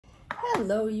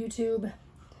Hello YouTube,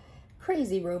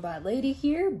 Crazy Robot Lady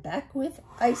here, back with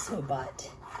Isobot.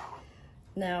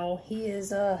 Now he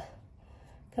is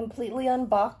completely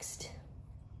unboxed.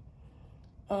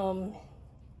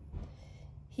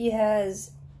 He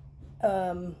has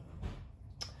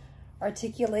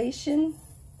articulation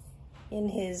in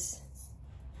his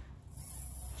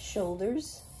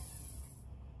shoulders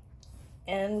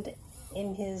and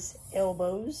in his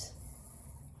elbows.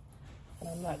 And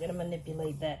I'm not going to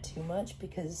manipulate that too much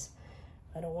because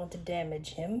I don't want to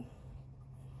damage him.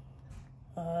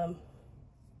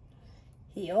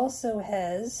 He also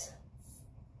has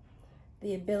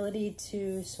the ability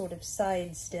to sort of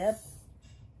sidestep.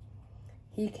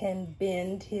 He can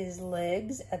bend his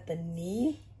legs at the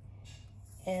knee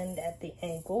and at the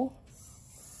ankle,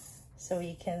 so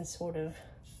he can sort of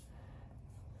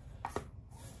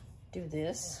do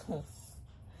this.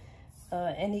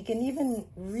 And he can even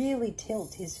really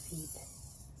tilt his feet.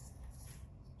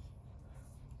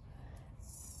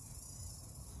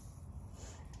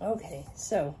 Okay,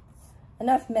 so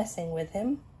enough messing with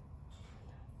him.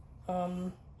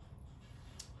 I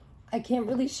can't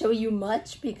really show you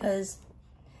much because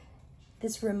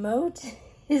this remote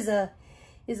is a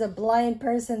blind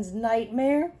person's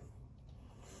nightmare.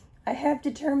 I have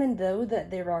determined, though,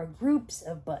 that there are groups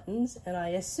of buttons, and I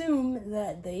assume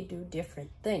that they do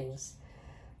different things.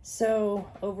 So,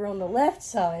 over on the left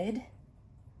side,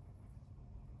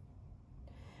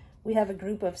 we have a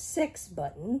group of 6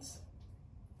 buttons.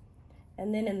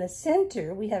 And then in the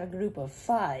center, we have a group of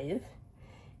 5.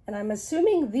 And I'm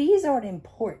assuming these aren't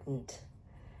important,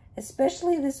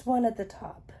 especially this one at the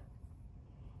top.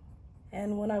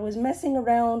 And when I was messing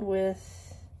around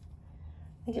with,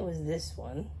 I think it was this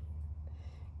one,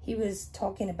 he was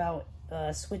talking about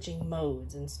switching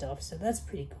modes and stuff, so that's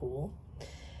pretty cool.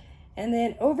 And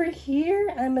then over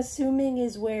here, I'm assuming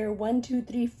is where 1, 2,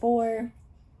 3, 4,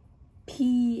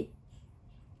 P,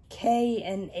 K,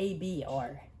 and AB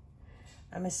are.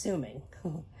 I'm assuming.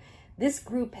 This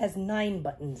group has 9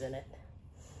 buttons in it.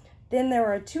 Then there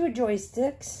are 2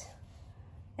 joysticks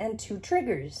and 2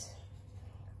 triggers.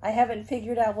 I haven't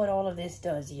figured out what all of this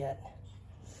does yet.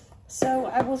 So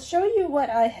I will show you what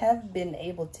I have been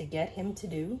able to get him to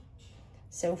do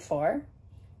so far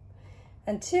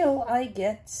until I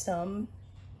get some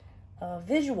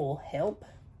visual help.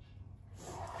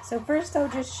 So first I'll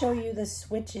just show you the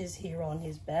switches here on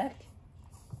his back.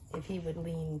 If he would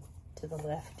lean to the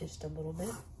left just a little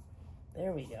bit.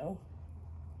 There we go.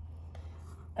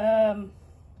 The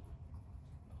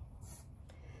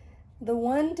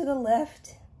one to the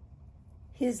left,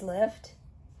 his left,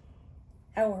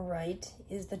 our right,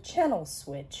 is the channel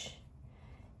switch.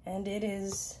 And it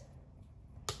is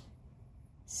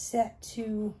set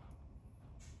to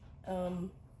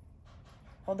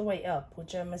all the way up,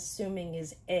 which I'm assuming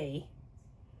is A.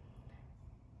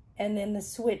 And then the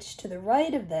switch to the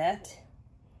right of that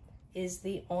is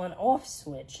the on-off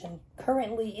switch, and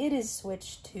currently it is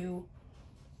switched to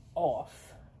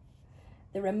off.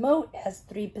 The remote has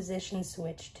 3 position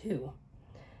switch too.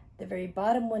 The very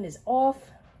bottom one is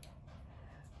off,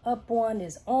 up one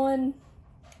is on,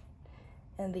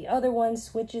 and the other one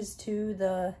switches to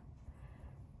the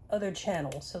other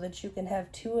channel so that you can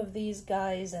have 2 of these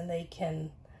guys and they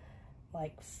can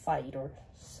like fight or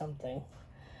something.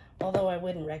 Although I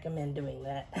wouldn't recommend doing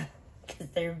that because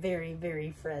they're very,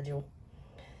 very fragile.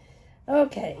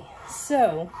 Okay,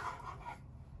 so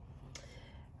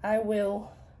I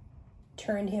will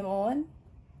turn him on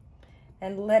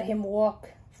and let him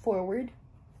walk forward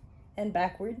and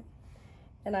backward,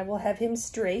 and I will have him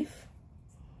strafe,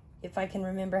 if I can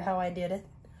remember how I did it.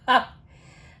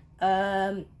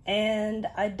 And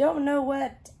I don't know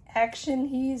what action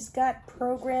he's got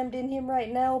programmed in him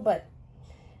right now, but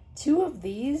 2 of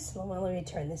these, well, let me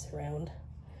turn this around.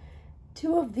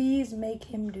 2 of these make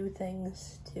him do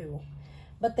things too,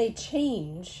 but they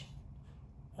change,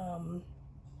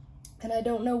 and I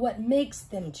don't know what makes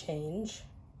them change,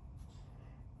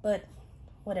 but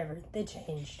whatever, they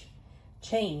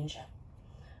change.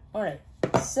 All right,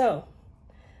 so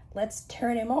let's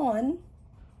turn him on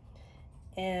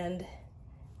and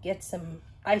get some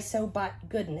Isobot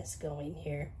goodness going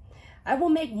here. I will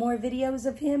make more videos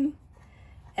of him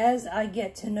as I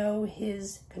get to know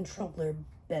his controller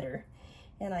better,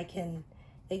 and I can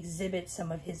exhibit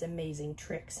some of his amazing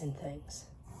tricks and things.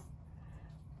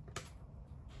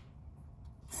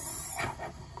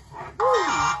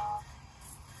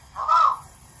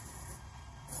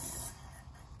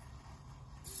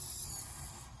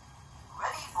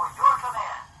 Ready for your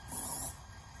command.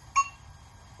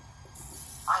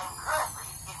 I am currently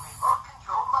in remote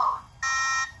control mode.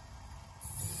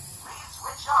 Please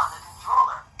switch on the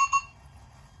controller.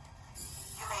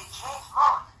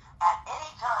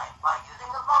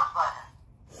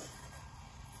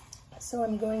 So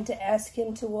I'm going to ask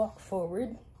him to walk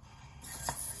forward.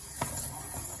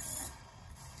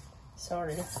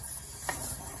 Sorry.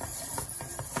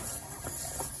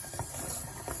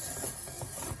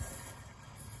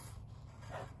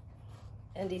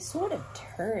 And he sort of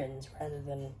turns rather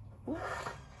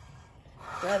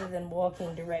than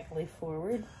walking directly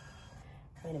forward.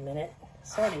 Wait a minute.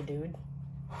 Sorry, dude.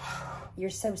 You're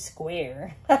so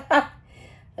square.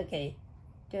 Okay,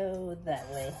 go that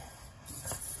way.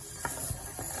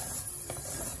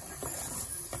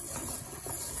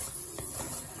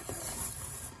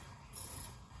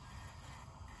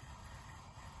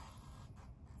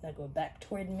 Now go back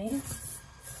toward me.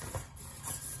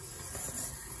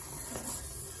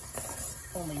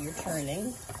 Only you're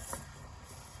turning.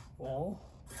 Well,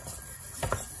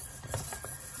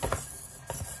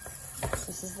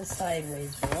 this is the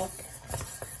sideways walk.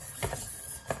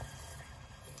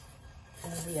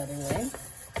 And the other way.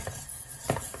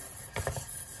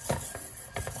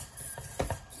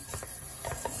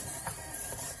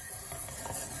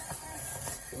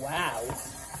 Wow.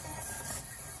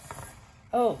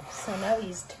 Oh, so now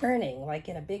he's turning like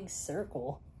in a big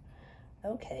circle.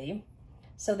 Okay.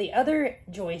 So the other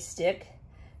joystick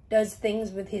does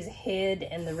things with his head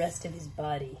and the rest of his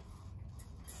body.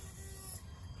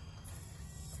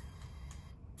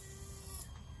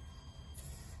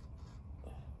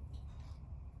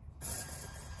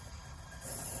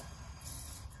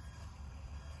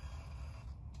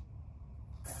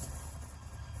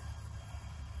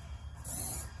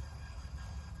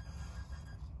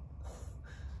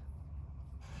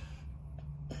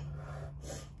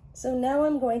 So now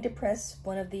I'm going to press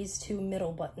one of these two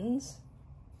middle buttons.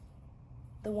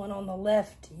 The one on the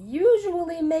left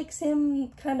usually makes him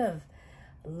kind of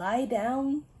lie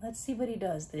down. Let's see what he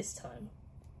does this time.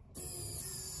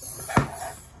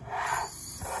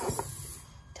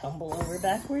 Tumble over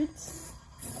backwards.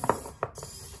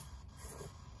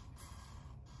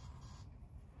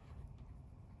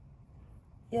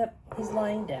 Yep, he's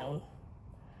lying down.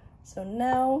 So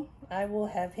now I will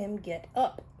have him get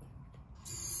up.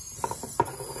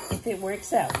 If it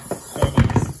works out,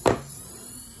 that is.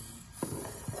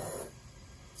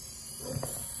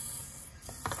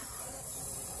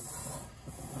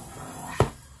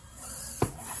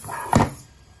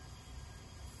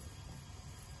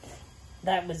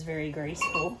 That was very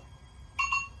graceful.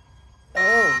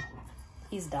 Oh,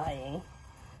 he's dying.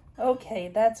 Okay,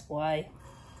 that's why.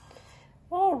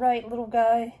 All right, little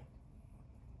guy.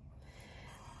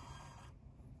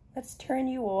 Let's turn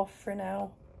you off for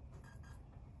now,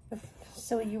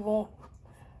 so you won't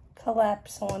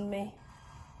collapse on me.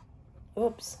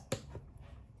 Oops,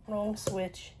 wrong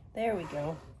switch. There we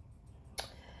go.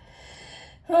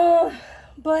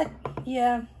 But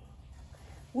yeah,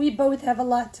 we both have a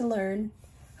lot to learn.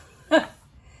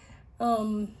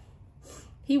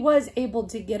 He was able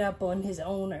to get up on his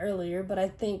own earlier, but I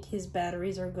think his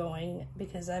batteries are going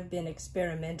because I've been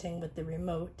experimenting with the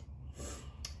remote.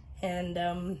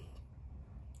 And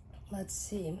let's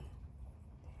see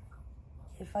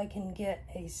if I can get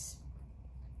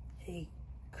a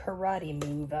karate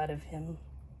move out of him.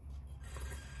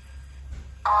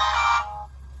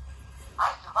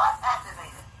 Isobot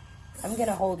activated. I'm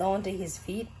gonna hold on to his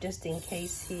feet just in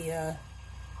case he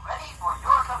Ready for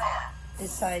your command.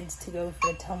 decides to go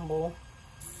for a tumble.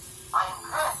 I am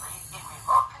currently in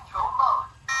remote control mode.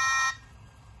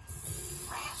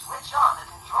 Please switch on the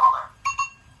controller.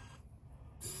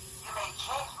 You may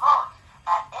change modes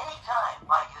at any time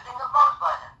by using the mode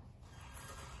button.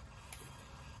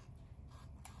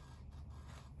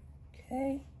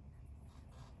 Okay.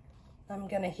 I'm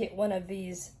gonna hit one of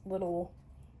these little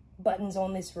buttons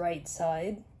on this right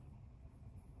side.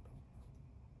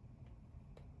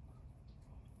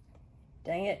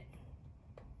 Dang it.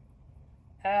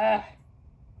 Ah.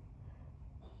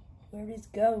 Where does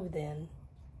go then?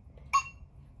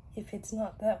 If it's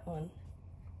not that one.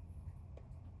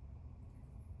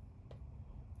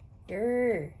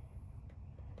 Grr.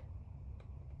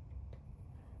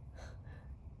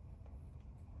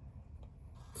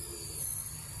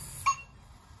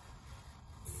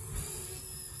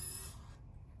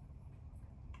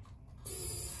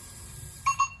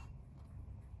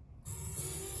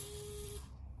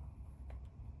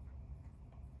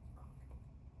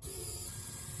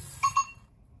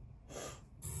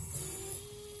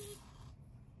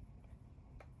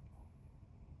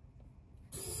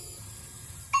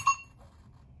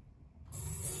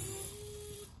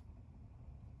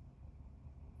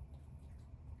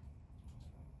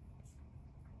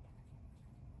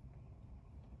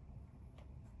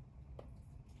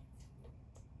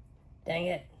 Dang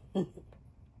it.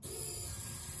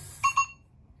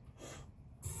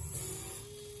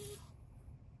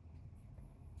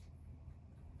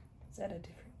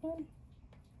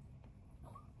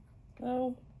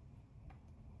 Oh.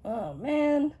 Oh,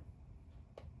 man.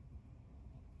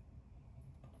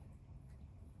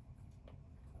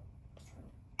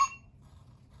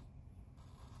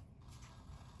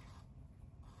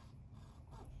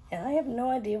 And I have no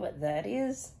idea what that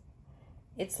is.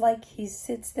 It's like he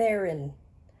sits there and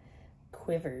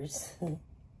quivers.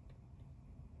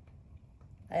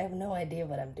 I have no idea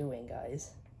what I'm doing,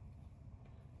 guys.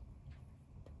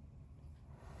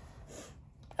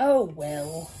 Oh,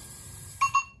 well.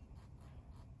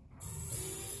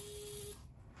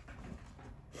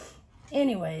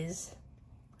 Anyways,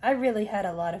 I really had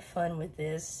a lot of fun with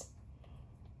this.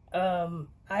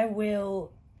 I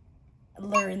will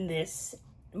learn this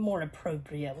more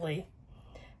appropriately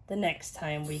the next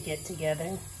time we get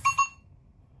together.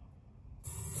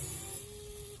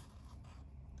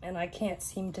 And I can't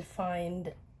seem to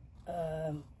find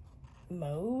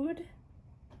mode,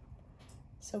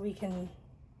 so we can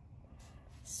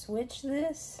switch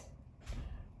this.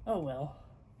 Oh well.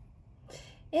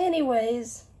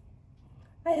 Anyways,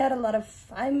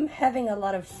 I'm having a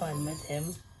lot of fun with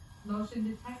him. Motion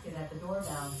detected at the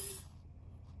doorbell.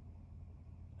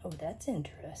 Oh, that's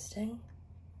interesting.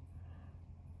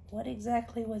 What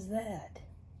exactly was that?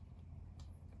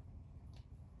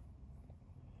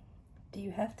 Do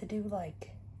you have to do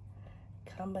like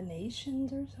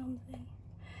combinations or something?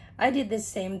 I did the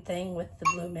same thing with the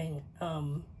blooming,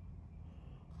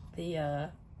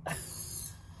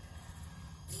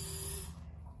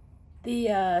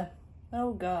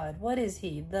 oh God, what is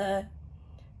he? The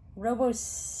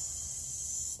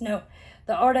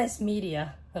the Artist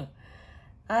Media.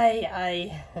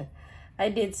 I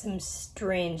did some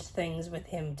strange things with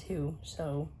him too,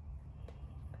 so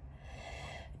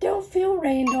don't feel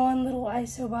rained on, little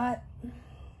Isobot.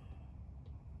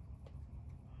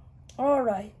 All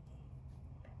right.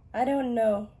 I don't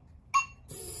know.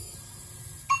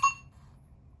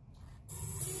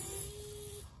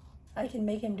 I can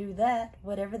make him do that,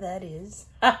 whatever that is.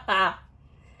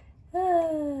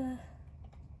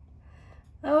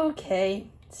 Okay,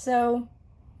 so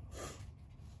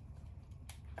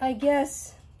I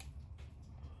guess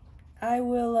I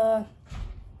will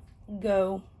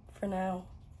go for now.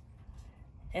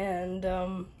 And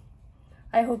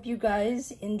I hope you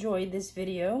guys enjoyed this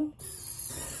video.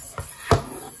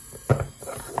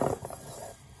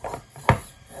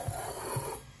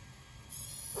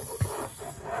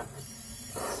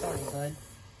 Sorry, bud.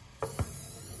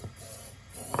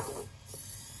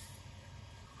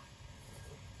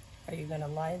 Are you gonna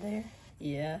lie there?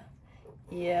 Yeah.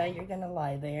 Yeah, you're gonna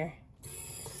lie there.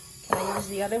 Can I use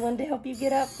the other one to help you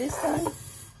get up this time?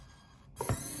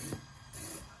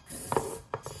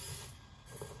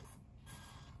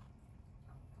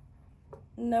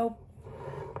 Nope.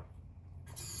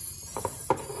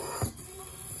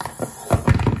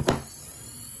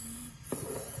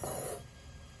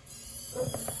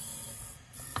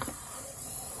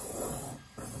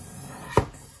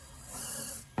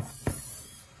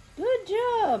 Good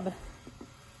job.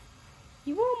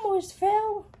 You almost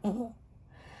fell.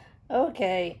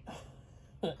 Okay.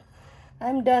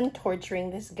 I'm done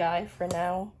torturing this guy for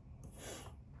now.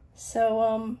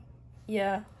 So,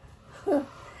 yeah.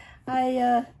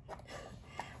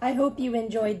 I hope you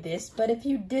enjoyed this, but if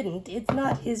you didn't, it's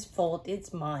not his fault,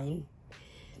 it's mine.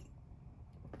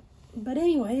 But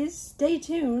anyways, stay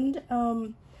tuned.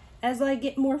 As I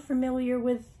get more familiar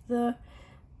with the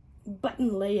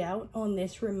button layout on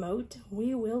this remote,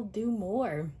 we will do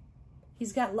more.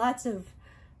 He's got lots of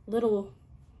little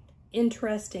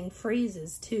interesting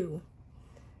phrases too,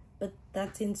 but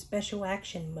that's in special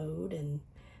action mode, and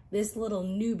this little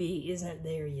newbie isn't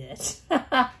there yet.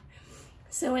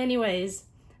 So anyways,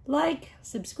 like,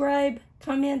 subscribe,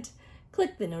 comment,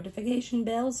 click the notification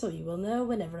bell so you will know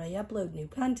whenever I upload new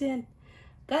content.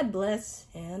 God bless,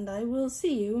 and I will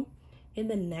see you in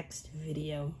the next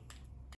video.